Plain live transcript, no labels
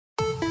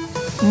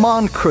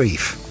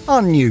Moncrief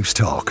on News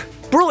Talk.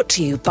 Brought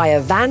to you by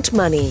Avant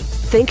Money.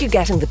 Think you're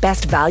getting the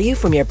best value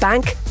from your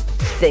bank?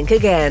 Think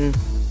again.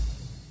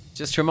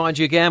 Just to remind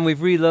you again,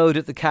 we've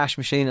reloaded the cash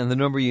machine and the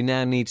number you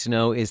now need to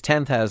know is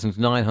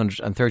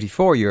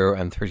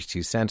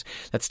 €10,934.32.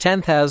 That's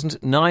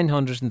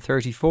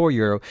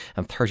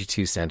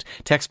 €10,934.32.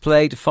 Text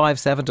play to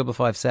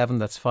 57557,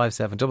 that's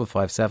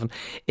 57557.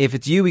 If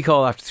it's you we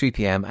call after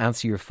 3pm,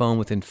 answer your phone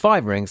within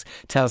 5 rings,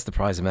 tell us the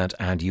prize amount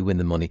and you win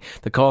the money.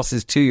 The cost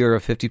is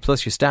 €2.50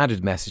 plus your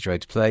standard message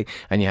rate to play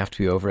and you have to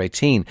be over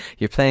 18.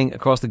 You're playing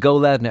across the Go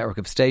Loud network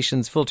of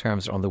stations. Full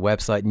terms are on the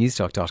website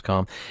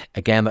newstalk.com.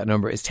 Again, that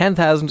number is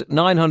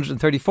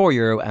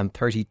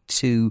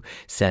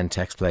 €10,934.32.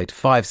 Text play to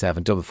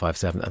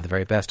 57557 and the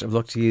very best of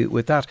luck to you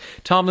with that.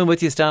 Tomlin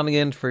with you, standing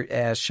in for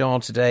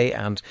Sean today,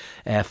 and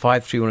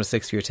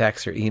 53106 for your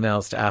texts or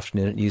emails to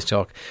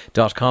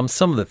afternoon@newstalk.com.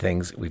 Some of the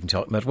things we've been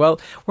talking about. Well,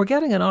 we're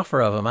getting an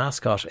offer of a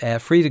mascot.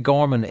 Frida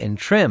Gorman in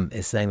Trim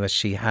is saying that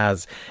she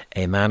has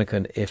a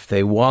mannequin if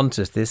they want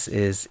it. This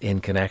is in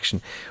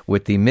connection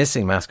with the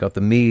missing mascot.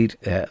 The Meath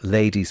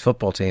ladies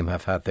football team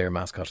have had their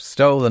mascot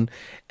stolen,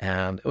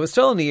 and it was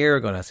stolen a year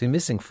ago now. It's been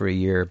missing for a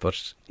year,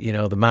 but you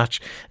know, the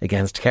match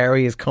against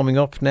Kerry is coming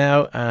up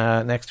now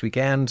next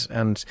weekend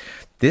and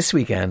this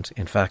weekend,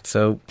 in fact.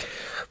 So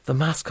the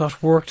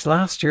mascot worked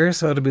last year,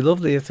 so it'd be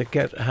lovely if they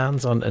get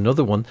hands on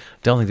another one.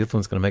 Don't think the other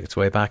one's going to make its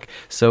way back.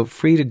 So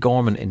Frida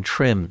Gorman in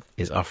Trim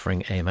is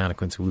offering a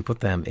mannequin, so we'll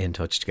put them in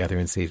touch together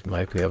and see if we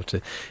might be able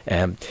to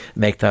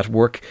make that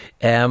work.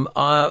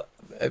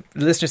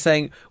 Listener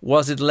saying,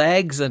 was it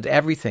legs and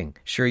everything?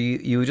 Sure,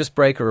 you would just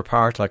break her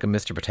apart like a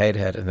Mr. Potato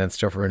Head and then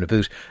stuff her in a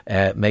boot,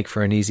 make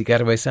for an easy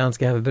getaway. Sounds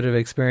like you have a bit of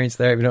experience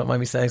there, if you don't mind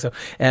me saying so.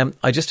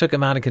 I just took a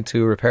mannequin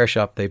to a repair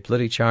shop. They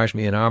bloody charged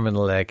me an arm and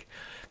a leg.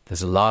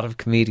 There's a lot of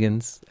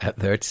comedians out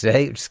there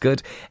today, which is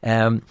good.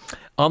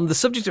 On the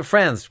subject of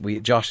friends,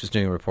 Josh was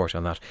doing a report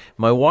on that.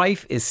 My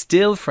wife is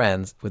still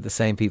friends with the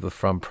same people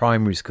from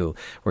primary school.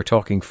 We're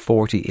talking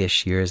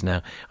 40-ish years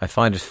now. I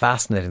find it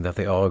fascinating that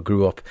they all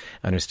grew up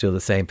and are still the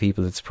same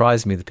people. It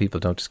surprised me that people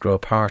don't just grow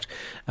apart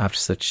after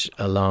such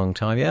a long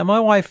time. Yeah, my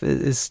wife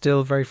is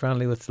still very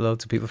friendly with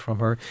loads of people from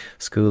her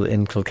school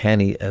in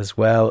Kilkenny as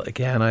well.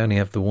 Again, I only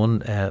have the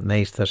one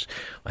mate that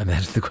I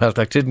met at the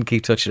Gaeltacht. Didn't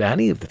keep touch with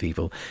any of the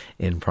people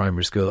in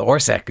primary school or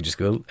secondary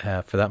school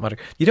for that matter.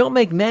 You don't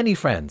make many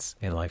friends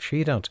in life, sure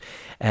you don't.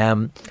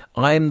 I'm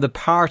the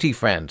party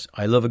friend.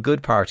 I love a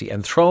good party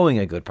and throwing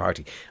a good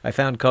party. I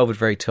found COVID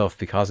very tough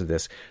because of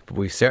this, but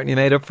we've certainly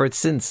made up for it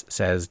since,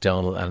 says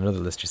Donald. And another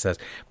listener says,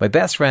 my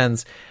best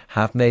friends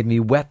have made me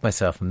wet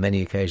myself on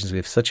many occasions. We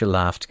have such a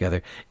laugh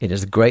together. It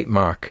is a great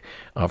mark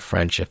of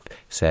friendship,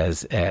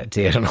 says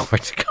Dee. I don't know where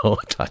to go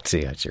with that,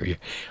 Dee.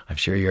 I'm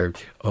sure you're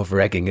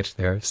over-egging it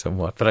there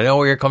somewhat, but I know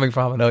where you're coming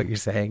from. I know what you're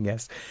saying,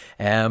 yes.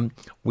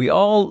 We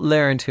all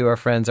learned who our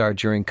friends are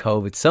during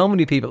COVID. So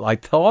many people I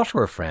thought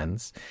were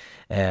friends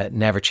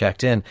never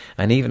checked in,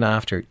 and even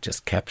after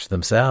just kept to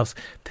themselves.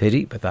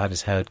 Pity, but that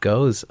is how it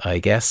goes, I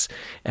guess.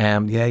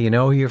 Yeah, you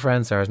know who your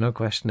friends are, there's no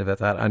question about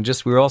that. And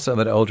just, we're also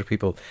about older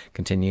people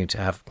continuing to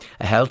have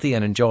a healthy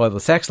and enjoyable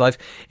sex life.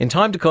 In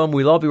time to come,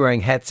 we'll all be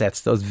wearing headsets,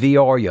 those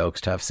VR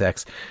yokes to have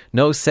sex.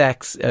 No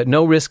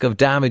risk of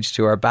damage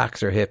to our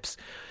backs or hips.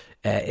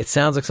 It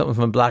sounds like something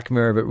from Black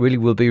Mirror, but really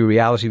will be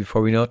reality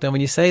before we know it. Now,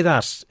 when you say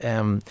that,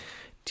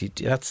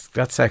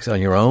 that's sex on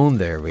your own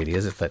there, really,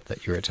 is it,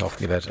 that you're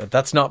talking about?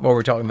 That's not what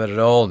we're talking about at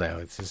all now.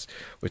 It's just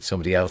with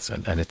somebody else,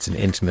 and it's an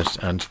intimate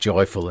and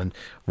joyful and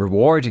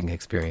rewarding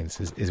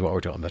experience is what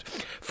we're talking about.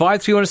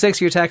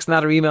 53106, your text and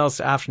that, or emails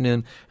to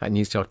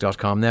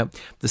afternoon@newstalk.com. Now,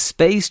 the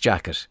space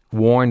jacket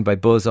worn by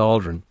Buzz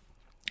Aldrin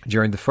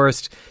during the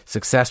first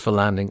successful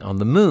landing on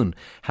the moon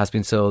has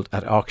been sold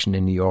at auction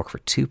in New York for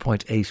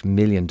 $2.8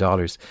 million.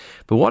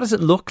 But what does it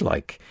look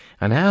like?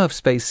 And how have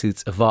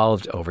spacesuits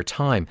evolved over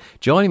time?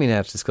 Joining me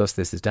now to discuss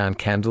this is Dan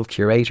Kendall,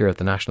 curator of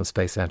the National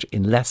Space Centre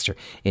in Leicester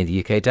in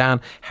the UK. Dan,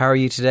 how are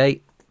you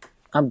today?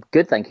 I'm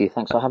good, thank you.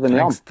 Thanks for having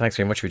me on. Thanks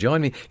very much for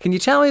joining me. Can you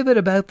tell me a bit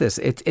about this?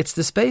 It's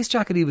the space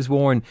jacket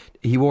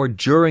he wore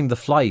during the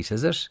flight,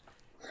 is it?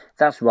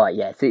 That's right,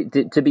 yeah.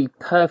 To be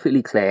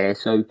perfectly clear,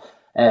 so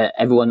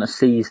everyone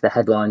sees the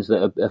headlines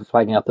that are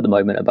flagging up at the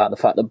moment about the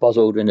fact that Buzz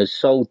Aldrin has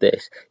sold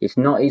this. It's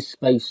not his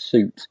space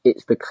suit,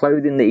 it's the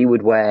clothing that he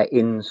would wear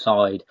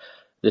inside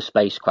the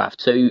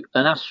spacecraft. So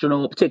an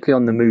astronaut, particularly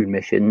on the moon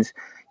missions,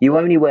 you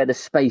only wear the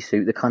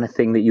spacesuit, the kind of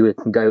thing that you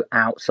can go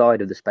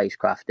outside of the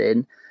spacecraft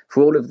in,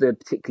 for all of the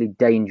particularly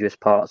dangerous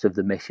parts of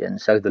the mission.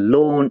 So the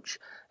launch,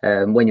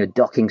 when you're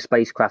docking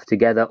spacecraft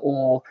together,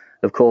 or,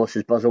 of course,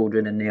 as Buzz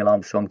Aldrin and Neil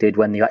Armstrong did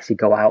when you actually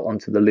go out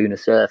onto the lunar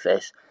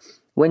surface.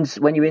 When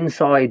you're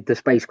inside the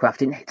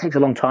spacecraft, it takes a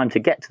long time to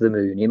get to the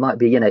moon. You might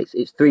be,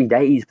 it's 3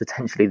 days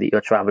potentially that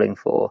you're travelling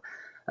for.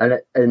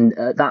 And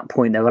at that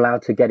point, they're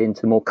allowed to get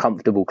into more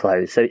comfortable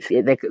clothes. So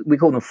we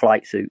call them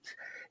flight suits.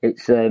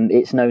 It's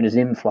known as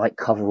an in-flight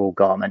coverall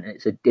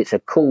garment. It's a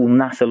cool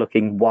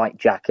NASA-looking white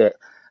jacket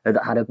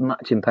that had a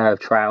matching pair of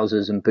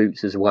trousers and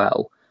boots as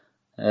well.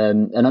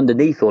 And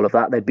underneath all of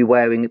that, they'd be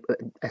wearing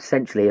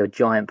essentially a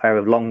giant pair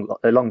of long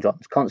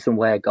johns, constant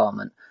wear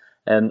garment.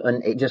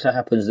 And it just so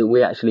happens that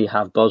we actually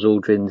have Buzz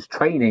Aldrin's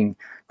training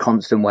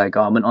constant wear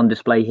garment on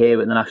display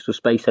here at the National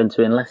Space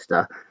Centre in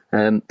Leicester,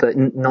 but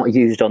not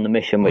used on the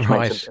mission, which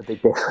makes a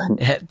big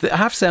difference. I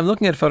have to say, I'm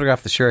looking at a photograph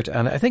of the shirt,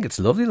 and I think it's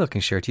a lovely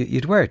looking shirt.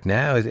 You'd wear it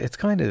now. It's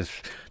kind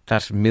of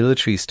that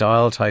military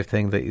style type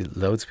thing that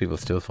loads of people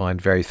still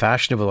find very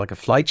fashionable, like a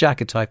flight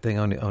jacket type thing,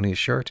 only a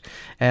shirt.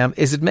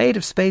 Is it made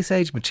of space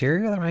age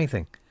material or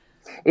anything?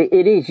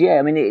 It is, yeah.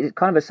 I mean, it's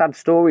kind of a sad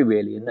story,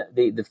 really, in that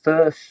the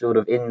first sort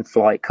of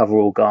in-flight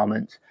coverall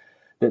garments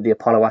that the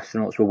Apollo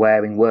astronauts were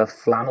wearing were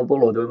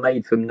flammable, or they were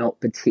made from not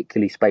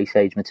particularly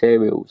space-age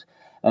materials.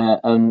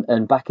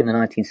 And back in the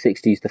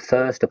 1960s, the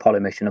first Apollo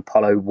mission,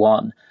 Apollo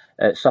 1,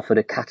 suffered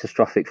a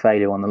catastrophic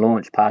failure on the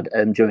launch pad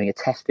during a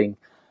testing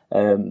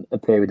a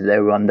period that they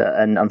were under.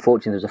 And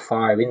unfortunately, there was a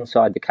fire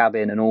inside the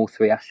cabin, and all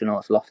 3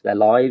 astronauts lost their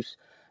lives.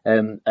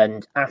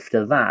 And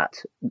after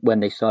that,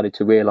 when they started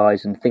to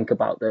realise and think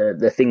about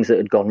the things that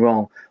had gone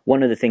wrong,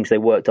 one of the things they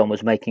worked on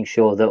was making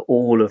sure that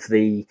all of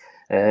the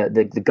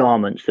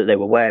garments that they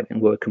were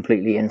wearing were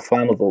completely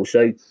inflammable.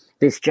 So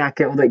this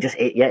jacket, although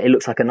it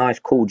looks like a nice,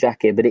 cool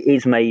jacket, but it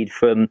is made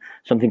from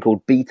something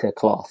called beta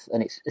cloth,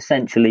 and it's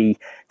essentially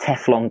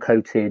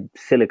Teflon-coated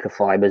silica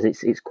fibres.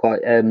 It's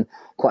quite a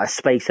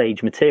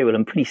space-age material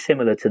and pretty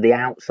similar to the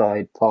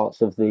outside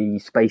parts of the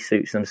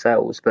spacesuits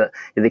themselves. But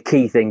the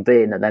key thing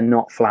being that they're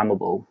not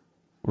flammable.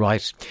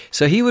 Right.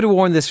 So he would have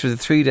worn this for the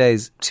 3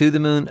 days to the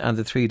moon and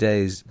the 3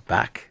 days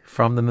back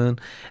from the moon.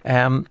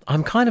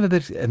 I'm kind of a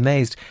bit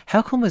amazed.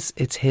 How come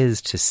it's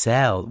his to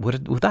sell?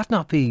 Would that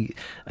not be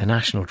a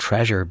national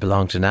treasure,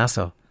 belong to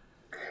NASA?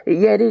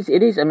 Yeah, it is.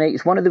 It is. I mean,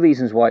 it's one of the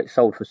reasons why it's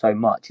sold for so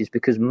much is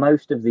because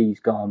most of these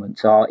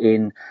garments are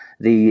in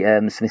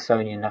the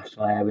Smithsonian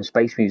National Air and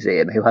Space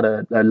Museum, who had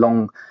a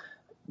long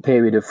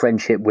period of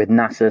friendship with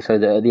NASA, so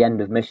that at the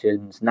end of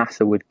missions,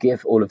 NASA would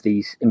give all of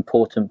these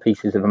important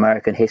pieces of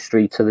American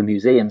history to the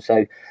museum.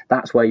 So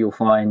that's where you'll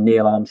find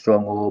Neil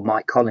Armstrong or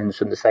Mike Collins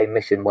from the same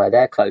mission where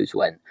their clothes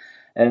went.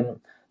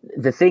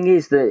 The thing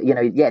is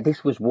that,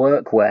 this was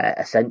workwear,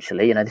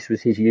 essentially. This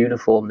was his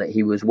uniform that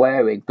he was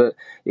wearing, but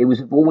it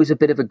was always a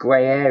bit of a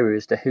grey area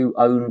as to who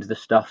owned the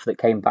stuff that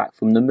came back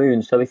from the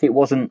moon. So if it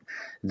wasn't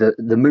the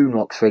moon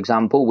rocks, for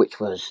example, which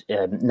was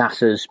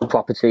NASA's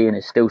property and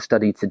is still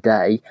studied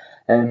today,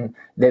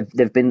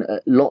 there've been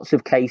lots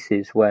of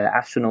cases where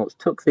astronauts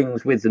took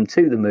things with them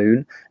to the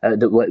moon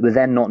that were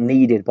then not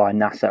needed by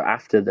NASA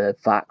after the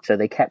fact. So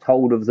they kept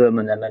hold of them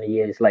and then many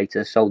years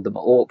later sold them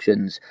at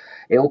auctions.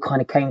 It all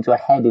kind of came to a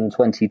head in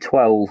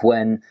 2012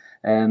 when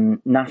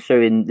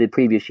NASA in the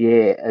previous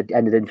year had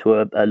entered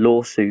into a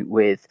lawsuit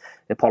with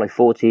Apollo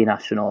 14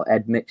 astronaut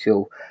Ed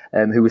Mitchell,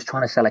 who was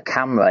trying to sell a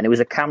camera, and it was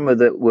a camera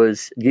that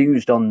was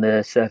used on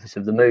the surface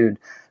of the moon,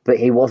 but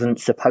he wasn't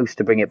supposed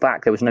to bring it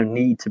back. There was no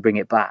need to bring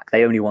it back.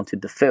 They only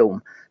wanted the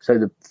film. So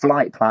the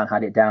flight plan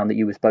had it down that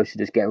you were supposed to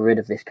just get rid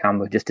of this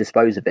camera, just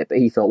dispose of it. But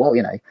he thought, well,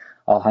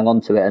 I'll hang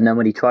on to it. And then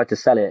when he tried to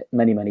sell it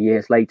many, many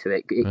years later,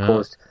 it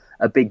caused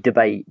a big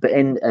debate. But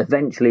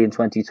eventually in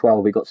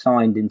 2012, it got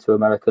signed into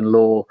American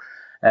law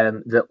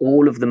that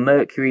all of the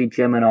Mercury,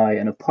 Gemini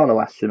and Apollo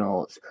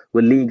astronauts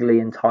were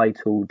legally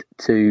entitled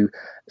to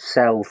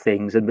sell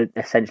things, and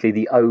essentially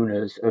the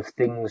owners of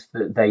things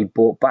that they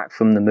brought back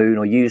from the moon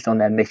or used on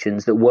their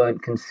missions that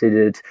weren't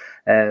considered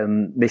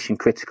mission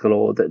critical,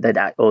 or that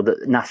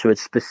NASA had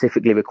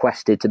specifically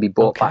requested to be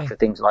brought back for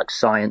things like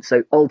science.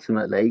 So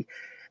ultimately,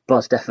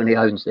 Buzz definitely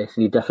owns this,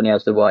 and he definitely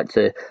has the right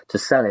to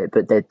sell it.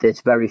 But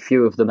there's very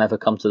few of them ever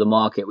come to the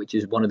market, which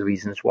is one of the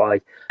reasons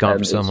why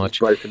it's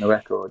broken the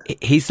record.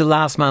 He's the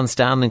last man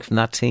standing from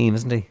that team,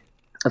 isn't he?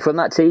 From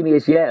that team, he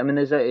is, yeah. I mean,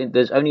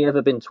 there's only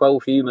ever been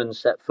 12 humans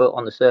set foot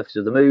on the surface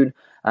of the moon,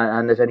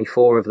 and there's only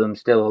 4 of them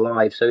still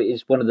alive. So it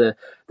is one of the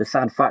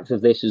sad facts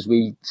of this as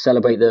we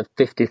celebrate the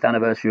 50th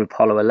anniversary of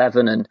Apollo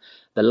 11, and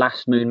the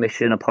last moon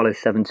mission, Apollo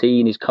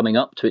 17, is coming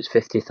up to its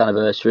 50th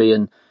anniversary,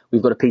 and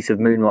we've got a piece of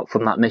moon rock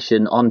from that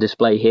mission on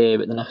display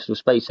here at the National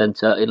Space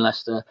Centre in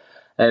Leicester.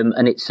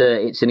 And it's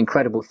an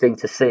incredible thing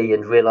to see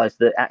and realise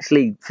that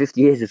actually 50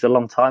 years is a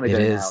long time ago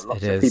now.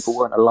 Lots of people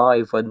weren't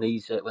alive when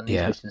these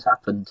missions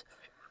happened.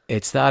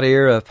 It's that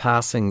era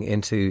passing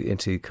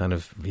into kind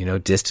of,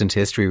 distant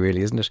history,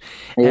 really, isn't it?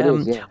 It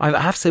is, yeah. I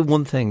have to say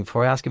one thing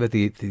before I ask you about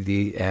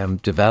the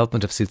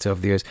development of suits over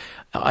the years.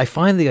 I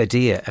find the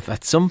idea, if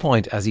at some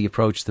point as he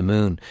approached the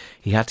moon,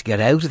 he had to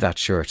get out of that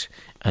shirt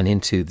and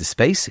into the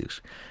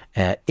spacesuit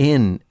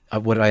in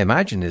what I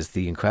imagine is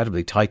the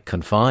incredibly tight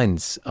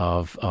confines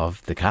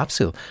of the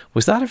capsule.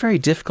 Was that a very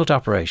difficult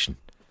operation?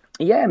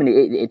 Yeah, I mean,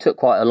 it took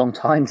quite a long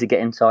time to get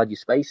inside your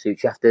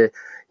spacesuit. You have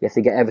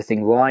to get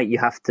everything right. You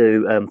have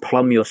to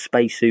plumb your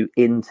spacesuit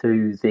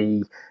into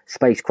the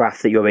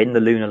spacecraft that you're in,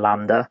 the lunar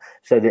lander,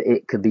 so that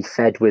it can be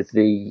fed with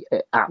the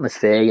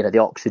atmosphere, the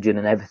oxygen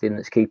and everything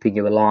that's keeping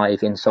you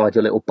alive inside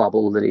your little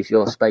bubble that is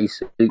your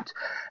spacesuit.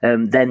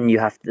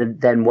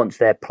 Then once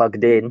they're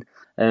plugged in,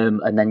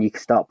 and then you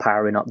can start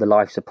powering up the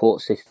life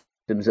support system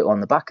that are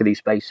on the back of these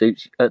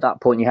spacesuits. At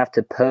that point, you have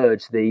to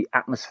purge the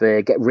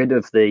atmosphere, get rid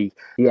of the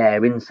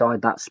air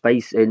inside that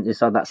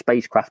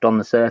spacecraft on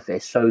the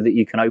surface, so that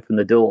you can open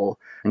the door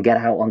and get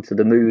out onto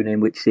the moon, in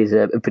which is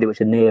pretty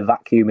much a near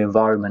vacuum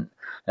environment.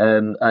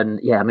 And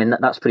yeah, I mean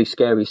that's pretty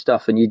scary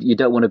stuff, and you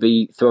don't want to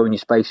be throwing your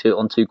spacesuit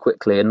on too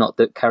quickly and not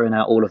carrying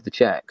out all of the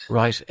checks.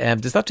 Right.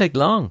 Does that take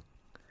long?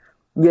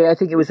 Yeah, I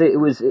think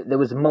there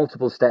was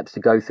multiple steps to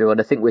go through, and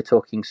I think we're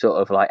talking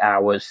sort of like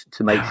hours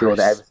to make sure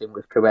that everything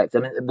was correct. I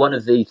mean, one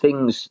of the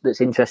things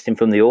that's interesting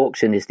from the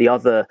auction is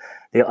an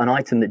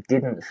item that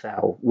didn't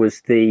sell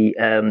was the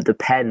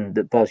pen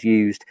that Buzz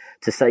used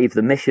to save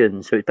the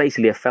mission. So it's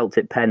basically a felt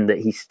tip pen that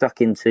he stuck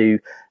into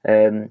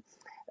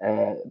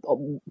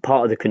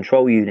part of the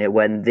control unit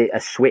when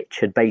a switch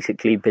had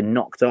basically been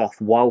knocked off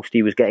whilst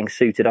he was getting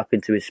suited up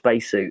into his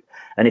spacesuit.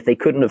 And if they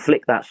couldn't have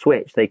flicked that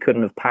switch, they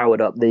couldn't have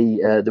powered up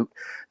the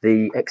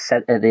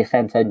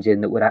ascent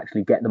engine that would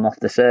actually get them off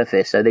the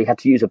surface. So they had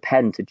to use a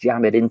pen to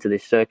jam it into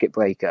this circuit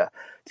breaker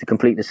to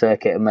complete the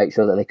circuit and make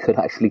sure that they could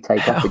actually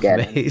take off again.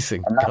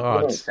 Amazing. And that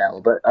didn't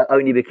sell, but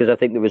only because I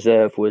think the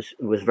reserve was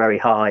very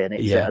high, and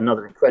it's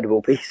another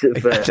incredible piece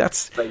of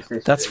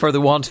that's for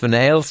the want of a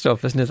nail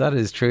stuff, isn't it? That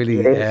is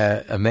truly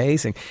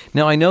amazing.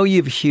 Now, I know you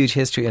have a huge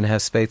history in how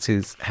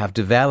spacesuits have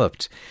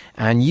developed,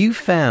 and you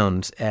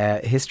found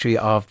history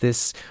of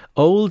this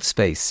old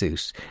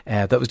spacesuit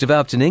that was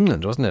developed in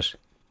England, wasn't it?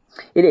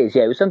 It is,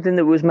 yeah. It was something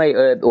that was made,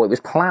 or it was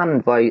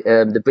planned by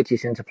the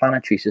British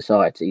Interplanetary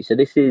Society. So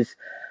this is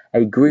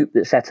a group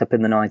that set up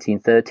in the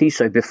 1930s,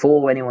 so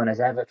before anyone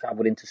has ever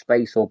travelled into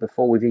space or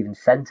before we've even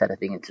sent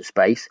anything into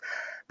space.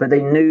 But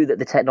they knew that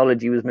the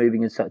technology was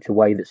moving in such a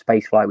way that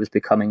spaceflight was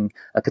becoming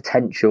a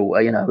potential,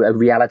 a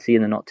reality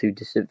in the not too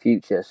distant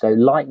future. So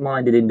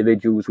like-minded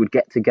individuals would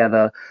get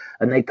together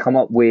and they'd come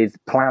up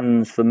with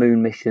plans for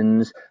moon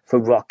missions, for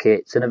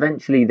rockets, and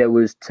eventually there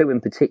was two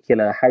in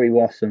particular, Harry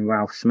Ross and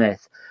Ralph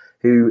Smith,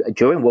 who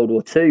during World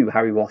War II,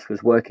 Harry Ross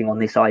was working on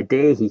this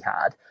idea he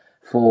had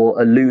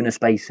for a lunar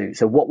spacesuit.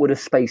 So what would a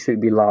spacesuit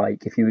be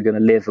like if you were going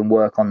to live and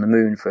work on the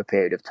moon for a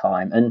period of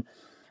time? And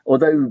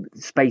although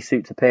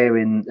spacesuits appear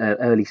in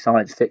early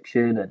science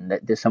fiction and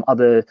there's some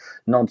other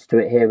nods to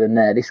it here and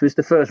there, this was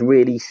the first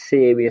really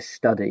serious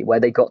study where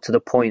they got to the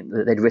point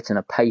that they'd written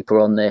a paper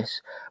on this.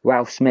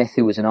 Ralph Smith,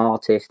 who was an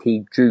artist,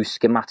 he drew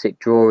schematic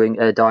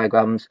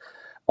diagrams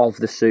of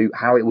the suit,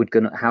 how it was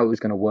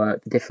going to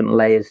work, the different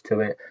layers to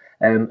it.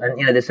 And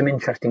there's some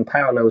interesting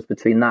parallels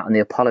between that and the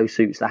Apollo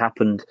suits that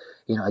happened,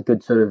 a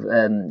good sort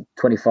of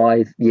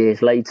 25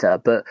 years later.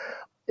 But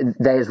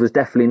theirs was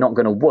definitely not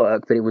going to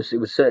work, but it was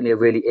certainly a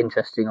really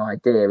interesting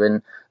idea.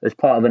 And as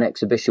part of an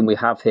exhibition we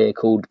have here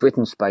called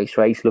Britain's Space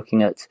Race,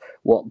 looking at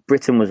what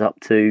Britain was up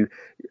to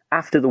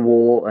after the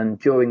war and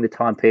during the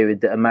time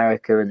period that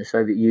America and the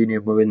Soviet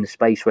Union were in the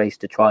space race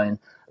to try and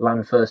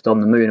land first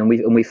on the moon.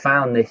 And we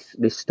found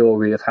this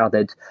story of how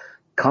they'd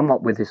come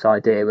up with this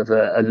idea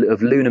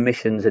of lunar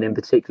missions, and in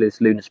particular this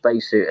lunar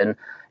spacesuit, and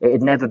it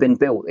had never been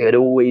built. It had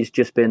always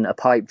just been a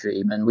pipe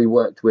dream. And we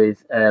worked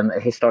with a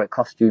historic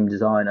costume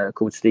designer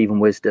called Stephen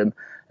Wisdom,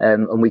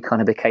 and we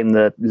kind of became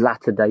the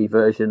latter day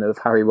version of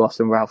Harry Ross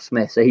and Ralph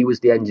Smith. So he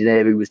was the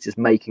engineer who was just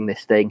making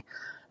this thing,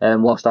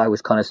 whilst I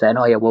was kind of saying,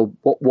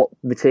 what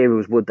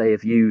materials would they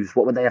have used?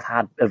 What would they have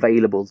had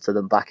available to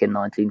them back in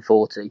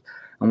 1940?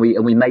 And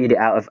we made it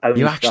out of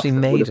only You stuff actually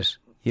made it.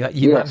 You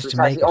managed to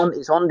make it.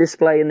 It's on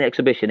display in the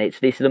exhibition.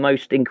 This is the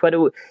most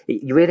incredible.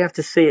 You really have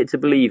to see it to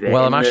believe it.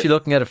 Well, I'm actually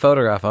looking at a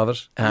photograph of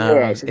it.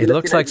 It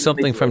looks like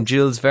something from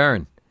Jules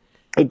Verne.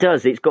 It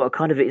does. It's got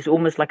it's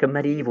almost like a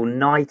medieval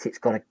knight. It's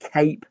got a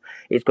cape.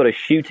 It's got a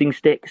shooting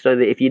stick, so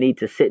that if you need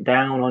to sit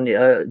down on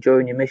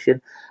during your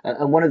mission.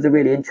 And one of the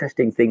really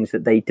interesting things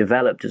that they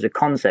developed as a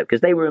concept,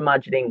 because they were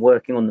imagining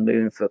working on the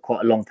moon for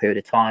quite a long period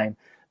of time.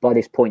 By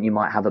this point, you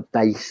might have a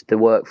base to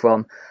work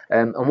from.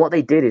 And what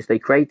they did is they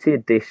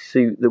created this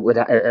suit that would,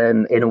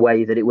 in a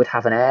way that it would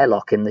have an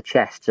airlock in the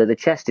chest. So the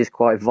chest is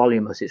quite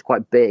voluminous, it's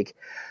quite big.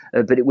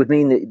 But it would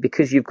mean that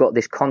because you've got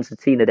this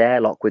concertinaed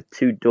airlock with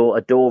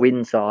a door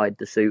inside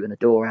the suit and a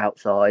door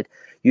outside,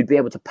 you'd be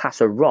able to pass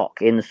a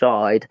rock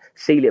inside,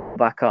 seal it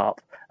back up,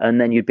 and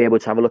then you'd be able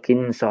to have a look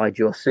inside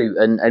your suit.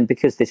 And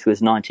because this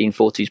was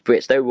 1940s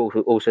Brits, they were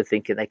also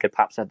thinking they could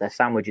perhaps have their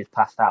sandwiches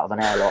passed out of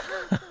an airlock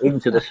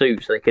into the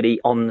suit so they could eat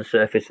on the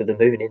surface of the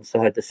moon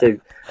inside the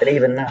suit. And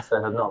even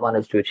NASA have not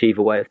managed to achieve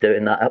a way of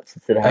doing that up to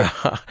today.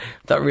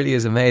 That really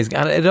is amazing.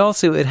 And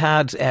it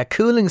had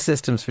cooling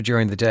systems for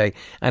during the day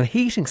and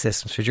heating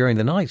systems for during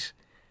the night.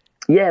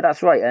 Yeah,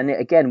 that's right. And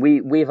again,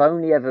 we've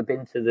only ever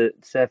been to the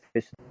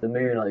surface of the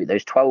moon.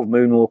 There's 12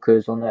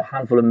 moonwalkers on a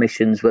handful of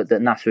missions that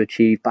NASA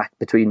achieved back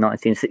between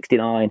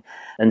 1969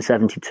 and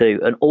 72.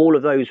 And all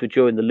of those were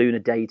during the lunar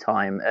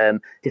daytime,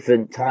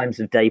 different times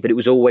of day. But it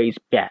was always,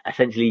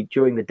 essentially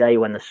during the day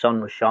when the sun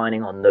was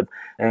shining on them,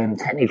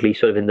 technically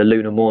sort of in the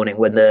lunar morning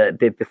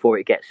before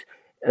it gets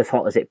as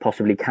hot as it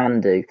possibly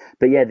can do.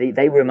 But yeah,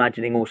 they were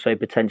imagining also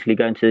potentially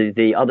going to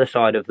the other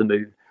side of the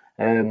moon,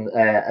 and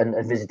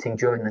visiting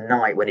during the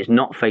night when it's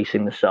not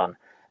facing the sun.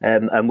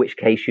 in which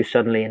case you're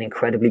suddenly in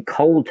incredibly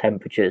cold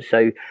temperatures.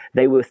 So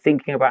they were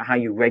thinking about how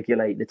you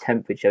regulate the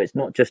temperature. It's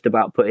not just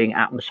about putting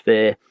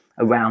atmosphere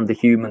around the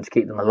human to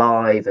keep them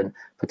alive and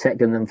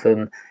protecting them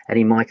from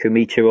any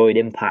micrometeoroid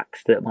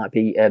impacts that might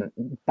be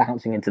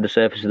bouncing into the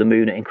surface of the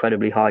moon at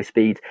incredibly high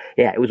speed.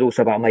 Yeah, it was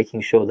also about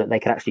making sure that they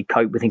could actually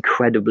cope with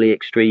incredibly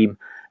extreme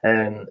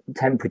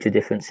temperature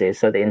differences,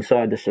 so that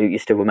inside the suit you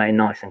still remain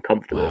nice and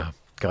comfortable. Wow.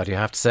 God, you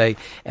have to say,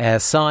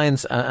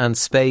 science and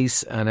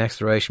space and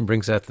exploration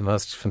brings out the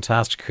most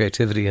fantastic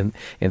creativity in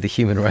the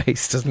human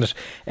race, doesn't it?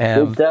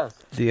 It does.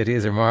 The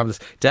ideas are marvellous.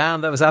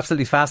 Dan, that was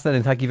absolutely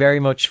fascinating. Thank you very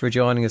much for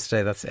joining us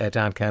today. That's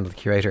Dan Kendall, the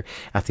curator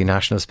at the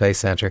National Space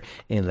Centre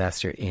in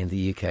Leicester in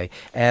the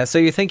UK. So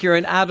you think you're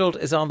an adult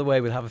is on the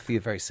way. We'll have it for you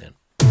very soon.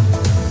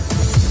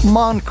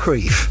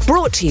 Moncrief.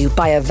 Brought to you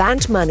by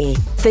Avant Money.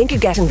 Think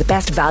you're getting the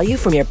best value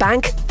from your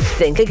bank?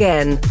 Think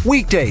again.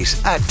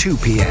 Weekdays at 2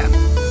 p.m.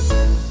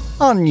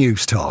 on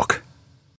News Talk.